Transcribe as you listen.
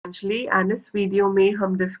Anjali and इस video में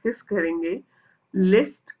हम डिस्कस करेंगे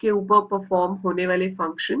लिस्ट के ऊपर परफॉर्म होने वाले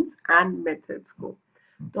फंक्शंस एंड मेथड्स को।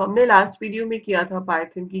 तो हमने लास्ट वीडियो में किया था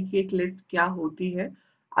पाइथन की कि एक लिस्ट क्या होती है,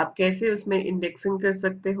 आप कैसे उसमें इंडेक्सिंग कर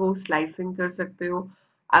सकते हो, स्लाइसिंग कर सकते हो,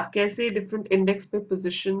 आप कैसे डिफरेंट इंडेक्स पे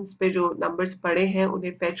पोजीशंस पे जो नंबर्स पड़े हैं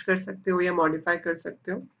उन्हें फेच कर सकते हो या मॉडिफाई कर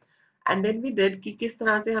सकते हो। एंड देन वी डिड कि किस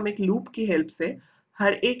तरह से हम एक लूप की हेल्प से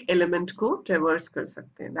हर एक एलिमेंट को ट्रेवर्स कर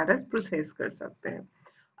सकते हैं, दैट इज प्रोसेस कर सकते हैं।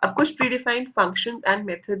 अब कुछ प्रीडिफाइंड फंक्शंस एंड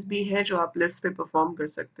मेथड्स भी हैं जो आप लिस्ट पे परफॉर्म कर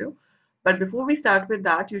सकते हो, but before we start with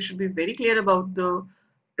that you should be very clear about the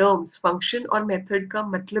terms. Function और मेथड का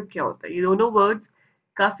मतलब क्या होता है? ये दोनों वर्ड्स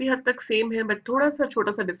काफी हद तक सेम है बट थोड़ा सा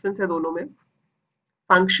छोटा सा डिफरेंस है दोनों में।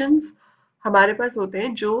 फंक्शंस हमारे पास होते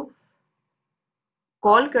हैं जो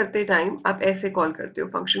कॉल करते टाइम आप ऐसे कॉल करते हो,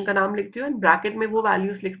 फंक्शन का नाम लिखते हो एंड ब्रैकेट में वो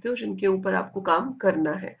वैल्यूज लिखते हो जिनके ऊपर आपको काम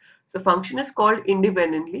करना है। So function is called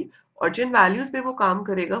independently और जिन वैल्यूज पे वो काम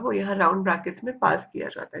करेगा वो यहाँ राउंड ब्रैकेट्स में पास किया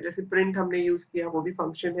जाता है। जैसे प्रिंट हमने यूज किया वो भी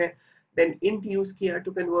फंक्शन है, देन इंट यूज किया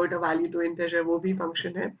to convert a value to integer वो भी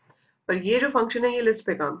फंक्शन है। पर ये जो फंक्शन है ये लिस्ट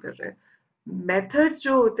पे काम कर रहे हैं। मेथड्स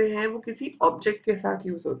जो होते हैं वो किसी ऑब्जेक्ट के साथ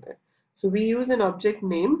यूज होते हैं। So we use an object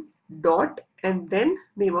name dot and then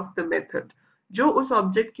name of the method जो उस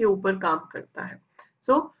ऑब्जेक्ट के ऊपर काम करता है।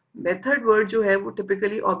 सो मेथड वर्ड जो है वो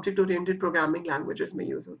typically object oriented programming languages में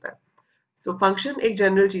यूज होता है। सो फंक्शन एक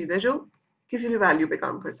जनरल चीज है जो किसी भी वैल्यू पे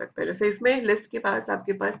काम कर सकता है। जैसे इसमें लिस्ट के पास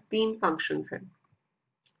आपके पास तीन फंक्शंस हैं,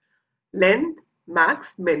 लेंथ,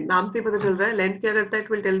 मैक्स, मिन। नाम से पता चल रहा है लेंथ क्या करता है,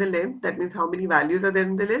 it will tell the length, that means how many values are there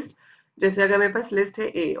in the list. जैसे अगर मेरे पास लिस्ट है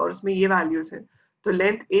ए और उसमें ये वैल्यूज हैं तो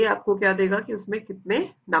लेंथ ए आपको क्या देगा कि उसमें कितने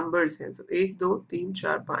नंबर्स हैं। सो 1 2 3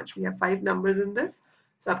 4 5, we have 5 numbers in this.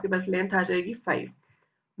 सो आपके पास लेंथ आ जाएगी 5।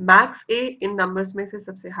 मैक्स ए इन नंबर्स में से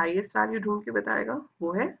सबसे हाईएस्ट वैल्यू ढूंढ के बताएगा,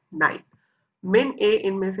 वो है 9। मिन ए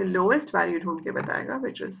इनमें से लोएस्ट वैल्यू ढूंढ के बताएगा,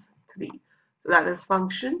 which is 3। So that is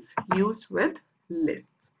functions used with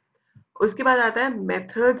list. उसके बाद आता है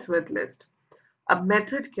मेथड्स विद लिस्ट। अब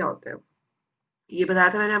मेथड क्या होता है ये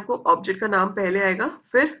बताया था मैंने आपको, ऑब्जेक्ट का नाम पहले आएगा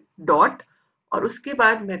फिर डॉट और उसके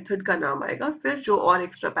बाद मेथड का नाम आएगा, फिर जो और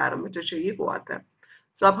एक्स्ट्रा पैरामीटर चाहिए वो आता है।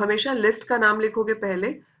 सो आप हमेशा लिस्ट का नाम लिखोगे पहले,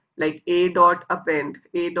 like a dot append,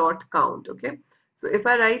 a dot count. Okay, so if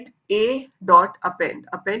I right a dot append,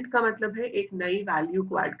 append का मतलब है एक नई वैल्यू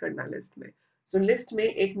को ऐड करना लिस्ट में। सो लिस्ट में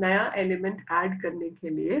एक नया एलिमेंट ऐड करने के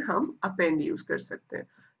लिए हम अपेंड यूज कर सकते हैं।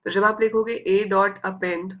 तो जब आप लिखोगे a डॉट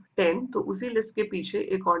अपेंड 10 तो उसी लिस्ट के पीछे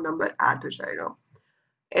एक और नंबर ऐड हो जाएगा।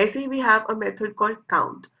 ऐसे ही we have a method called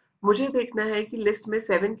count. मुझे देखना है कि लिस्ट में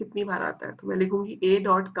 7 कितनी बार आता है तो मैं लिखूंगी a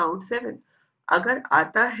डॉट काउंट 7। अगर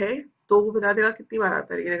आता है तो वो बता देगा कितनी बार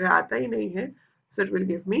आता है, लेकिन अगर आता ही नहीं है so it will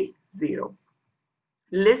give me 0।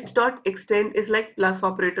 List dot extend is like plus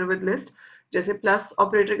operator with list. जैसे प्लस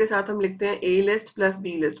ऑपरेटर के साथ हम लिखते हैं a list plus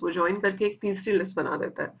b list, वो ज्वाइन करके एक तीसरी लिस्ट बना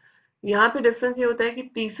देता है। यहाँ पे डिफरेंस ये होता है कि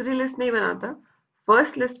तीसरी लिस्ट नहीं बनाता,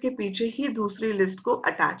 फर्स्ट लिस्ट के पीछे ही दूसरी लिस्ट को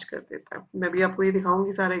अटैच कर देता है। मैं भी आपको ये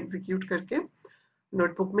दिखाऊंगी सारा एग्जीक्यूट करके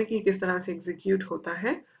नोटबुक में कि किस तरह से एग्जीक्यूट होता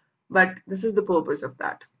है, but this is the purpose of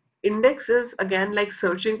that. Index is again like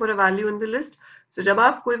searching for a value in the list. सो जब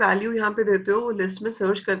आप कोई वैल्यू यहाँ पे देते हो वो लिस्ट में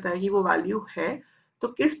सर्च करता है कि वो वैल्यू है तो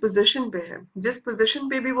किस पोजीशन पे है, जिस पोजीशन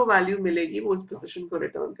पे भी वो वैल्यू मिलेगी वो उस पोजीशन को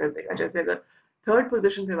रिटर्न कर देगा। जैसे अगर थर्ड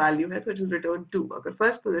पोजीशन पे वैल्यू है तो इट विल रिटर्न 2, अगर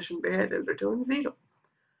फर्स्ट पोजीशन पे है it will return 0।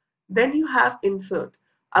 Then you have insert.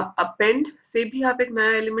 अब अपेंड से भी आप एक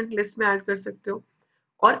नया एलिमेंट लिस्ट में ऐड कर सकते हो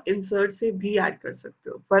और इंसर्ट से भी ऐड कर सकते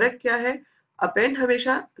हो। फर्क क्या है, अपेंड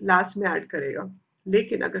हमेशा लास्ट में ऐड करेगा,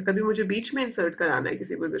 लेकिन अगर कभी मुझे बीच में इंसर्ट कराना है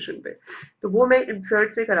किसी पोजीशन पे तो वो मैं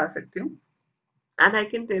इंसर्ट से करा सकती हूँ and I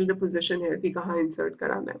can tell the position है कि कहाँ इंसर्ट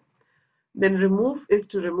कराना है। Then remove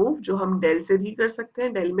is to remove, जो हम डेल से भी कर सकते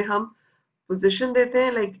हैं। डेल में हम पोजीशन देते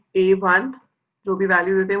हैं, लाइक A1 जो भी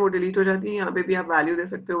वैल्यू देते हैं वो डिलीट हो जाती है, यहाँ पे भी आप वैल्यू दे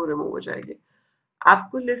सकते हो वो रिमूव हो जाएगी।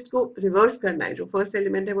 आपको लिस्ट को रिवर्स करना है, जो फर्स्ट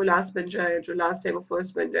एलिमेंट है वो लास्ट बन जाए, जो लास्ट है वो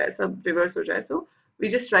फर्स्ट बन जाए, सब रिवर्स हो जाए। So we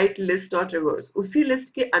just right list dot reverse, उसी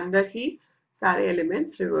लिस्ट के अंदर ही सारे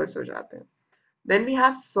एलिमेंट्स रिवर्स हो जाते हैं। Then we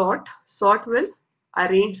have sort. Sort will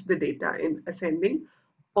arrange the data in ascending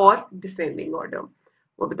और डिसेंडिंग ऑर्डर,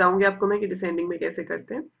 वो बताऊंगी आपको मैं कि डिसेंडिंग में कैसे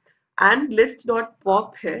करते हैं। एंड लिस्ट डॉट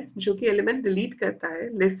पॉप है जो कि एलिमेंट डिलीट करता है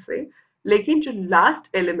लिस्ट से, लेकिन जो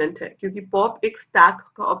लास्ट एलिमेंट है, क्योंकि पॉप एक स्टैक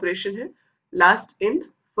का ऑपरेशन है, लास्ट इन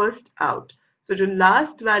फर्स्ट आउट। सो जो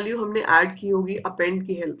लास्ट वैल्यू हमने ऐड की होगी अपेंड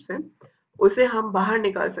की हेल्प से उसे हम बाहर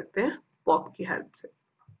निकाल सकते हैं पॉप की हेल्प से।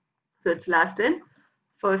 So it's last in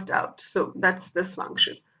first out. So that's this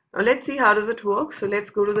function. Now let's see how does it work. So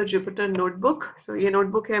let's go to the Jupyter notebook. So ये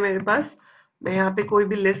notebook है मेरे पास, मैं यहाँ पे कोई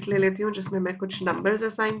भी list ले लेती हूँ जिसमें मैं कुछ numbers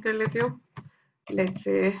assign कर लेती हूँ। Let's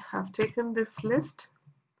say I've taken this list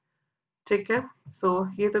ठीक है। सो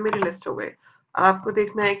ये तो मेरी लिस्ट हो गई। अब आपको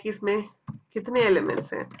देखना है कि इसमें कितने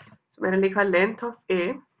एलिमेंट्स हैं। सो मैंने लिखा लेंथ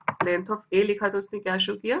ऑफ ए लिखा तो उसने क्या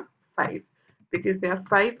शो किया 5 because there are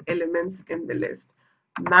 5 elements in the list.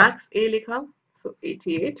 Max A लिखा so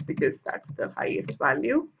 88 because that's the highest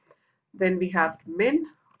value. Then we have min,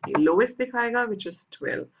 ये lowest दिखाएगा which is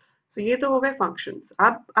 12. So ये तो हो गए functions.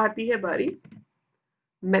 अब आती है बारी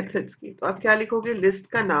methods की। तो आप क्या लिखोगे, लिस्ट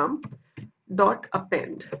का नाम dot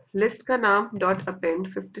append, लिस्ट का नाम dot append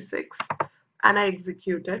 56 and I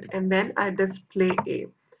executed and then I display A.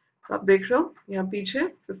 So आप देख रहे हो यहाँ पीछे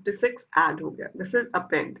 56 add हो गया. This is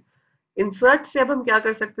append. इंसर्ट से अब हम क्या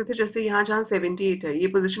कर सकते थे, जैसे यहाँ जहाँ 78 है ये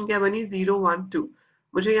पोजीशन क्या बनी 0 1 2,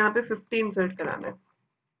 मुझे यहाँ पे 50 इंसर्ट कराना है।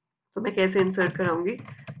 तो मैं कैसे insert कराऊंगी,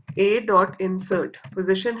 a dot insert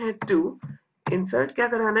position है 2, इंसर्ट क्या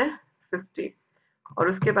कराना है 50 और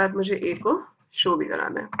उसके बाद मुझे a को शो भी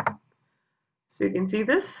कराना है। So you can see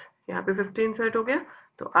this, यहाँ पे 50 इंसर्ट हो गया।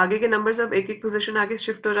 तो आगे के नंबर्स अब एक एक पोजीशन आगे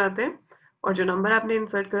शिफ्ट हो जाते हैं और जो नंबर आपने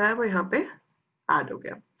इंसर्ट कराया वो यहाँ पे ऐड हो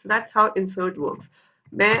गया। So that's how insert works.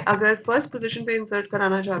 मैं अगर फर्स्ट पोजीशन पे इंसर्ट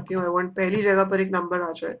कराना चाहती हूँ, आई वांट पहली जगह पर एक नंबर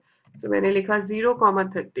आ जाए, सो मैंने लिखा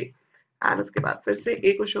 0,30 एंड उसके बाद फिर से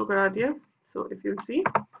a को शो करा दिया। So if you see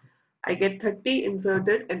I get 30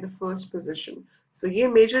 inserted in the first position. सो ये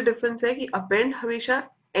मेजर डिफरेंस है कि अपेंड हमेशा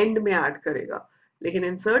एंड में ऐड करेगा, लेकिन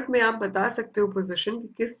इंसर्ट में आप बता सकते हो पोजीशन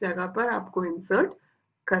कि किस जगह पर आपको इंसर्ट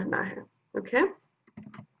करना है। Okay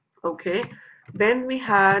okay, then we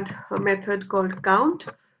had a method called count.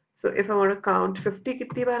 So if I want to count 50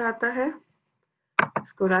 कितनी बार आता है,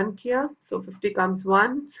 इसको रन किया, सो 50 कम्स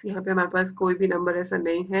वंस। यहाँ पे हमारे पास कोई भी नंबर ऐसा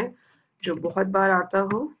नहीं है जो बहुत बार आता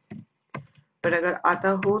हो, पर अगर आता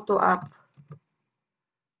हो तो आप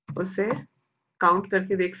उसे काउंट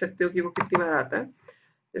करके देख सकते हो कि वो कितनी बार आता है।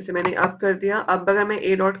 जैसे मैंने अब कर दिया, अब अगर मैं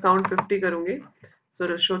a डॉट काउंट 50 करूंगी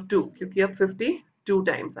सो शो 2, क्योंकि अब 50 2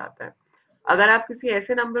 टाइम्स आता है। अगर आप किसी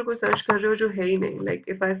ऐसे नंबर को सर्च कर रहे हो जो है ही नहीं, like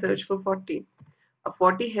if I search for 40, अब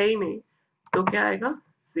 40 है ही नहीं तो क्या आएगा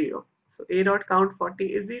 0। सो a dot count 40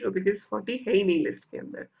 is 0 because 40 है ही नहीं लिस्ट के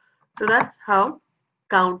अंदर। So that's how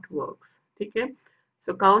count works. ठीक है,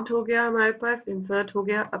 सो काउंट हो गया हमारे पास, इंसर्ट हो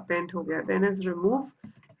गया, अपेंड हो गया, then is remove.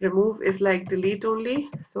 Remove is like delete only.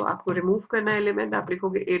 सो आपको रिमूव करना है एलिमेंट, आप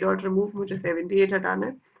लिखोगे a डॉट रिमूव, मुझे 78 हटाना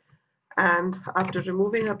है and after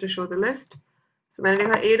removing have to show the list. सो मैंने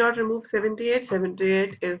लिखा a dot remove 78,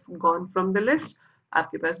 78 is gone from the list.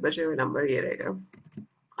 आपके पास बचे हुए नंबर ये रहेगा।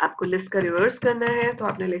 आपको लिस्ट का रिवर्स करना है तो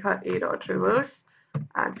आपने लिखा a डॉट रिवर्स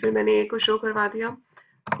एंड फिर मैंने a को शो करवा दिया।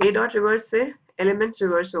 a डॉट रिवर्स से एलिमेंट्स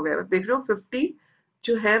रिवर्स हो गए। देख रहे हो 50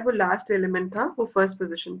 जो है वो लास्ट एलिमेंट था, वो फर्स्ट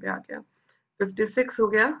पोजीशन पे आ गया। 56 हो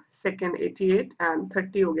गया सेकेंड, 88 एंड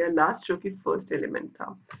 30 हो गया लास्ट जो कि फर्स्ट एलिमेंट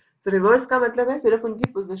था। सो रिवर्स का मतलब है सिर्फ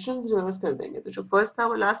उनकी पोजीशंस रिवर्स कर देंगे, तो जो फर्स्ट था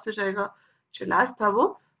वो लास्ट हो जाएगा, जो लास्ट था वो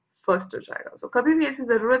फर्स्ट हो जाएगा। सो कभी भी ऐसी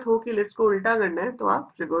जरूरत हो कि लिस्ट को उल्टा करना है तो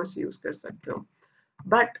आप रिवर्स यूज कर सकते हो।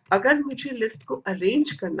 बट अगर मुझे लिस्ट को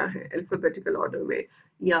अरेंज करना है अल्फाबेटिकल ऑर्डर में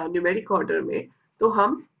या न्यूमेरिक ऑर्डर में तो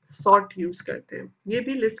हम सॉर्ट यूज करते हैं। ये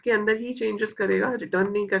भी लिस्ट के अंदर ही चेंजेस करेगा,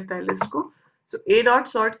 रिटर्न नहीं करता है लिस्ट को। सो a डॉट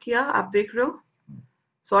सॉर्ट किया, आप देख रहे हो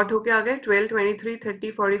सॉर्ट होके आ गए 12 23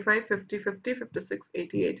 30 45 50 50 56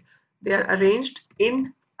 88। They are arranged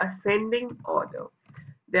in ascending order,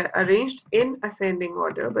 they are arranged in ascending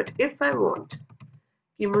order. But if I want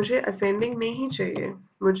कि मुझे असेंडिंग नहीं चाहिए,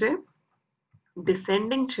 मुझे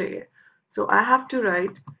descending चाहिए, so I have to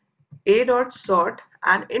write a dot sort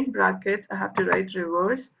and in brackets I have to write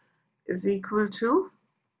reverse is equal to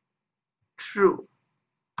true.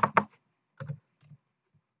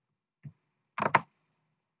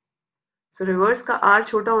 So reverse का r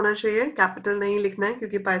छोटा होना चाहिए, कैपिटल नहीं लिखना है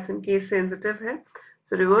क्योंकि पाइथन केस सेंसिटिव है।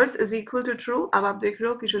 So reverse is equal to true। अब आप देख रहे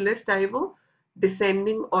हो कि जो लिस्ट आई वो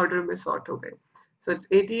डिसेंडिंग ऑर्डर में सॉर्ट हो गई। So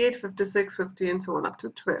it's 88 56 50 and so on up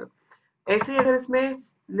to 12। ऐसे ही अगर इसमें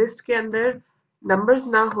लिस्ट के अंदर नंबर्स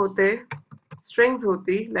ना होते, स्ट्रिंग्स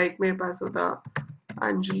होती, लाइक मेरे पास होता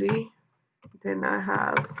Anjali, then I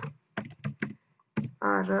have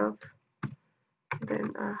Aarav,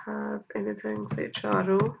 then I have anything से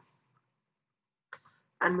चारू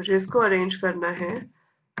एंड मुझे इसको अरेंज करना है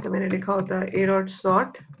तो मैंने लिखा होता a डॉट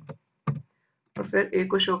सॉर्ट और फिर a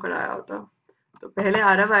को शो कराया होता। तो पहले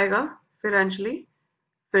आरव आएगा, फिर अंजलि,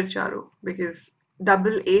 फिर चारू, बिकॉज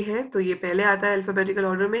डबल a है तो ये पहले आता है अल्फाबेटिकल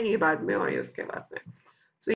ऑर्डर में, ये बाद में और ये उसके बाद में।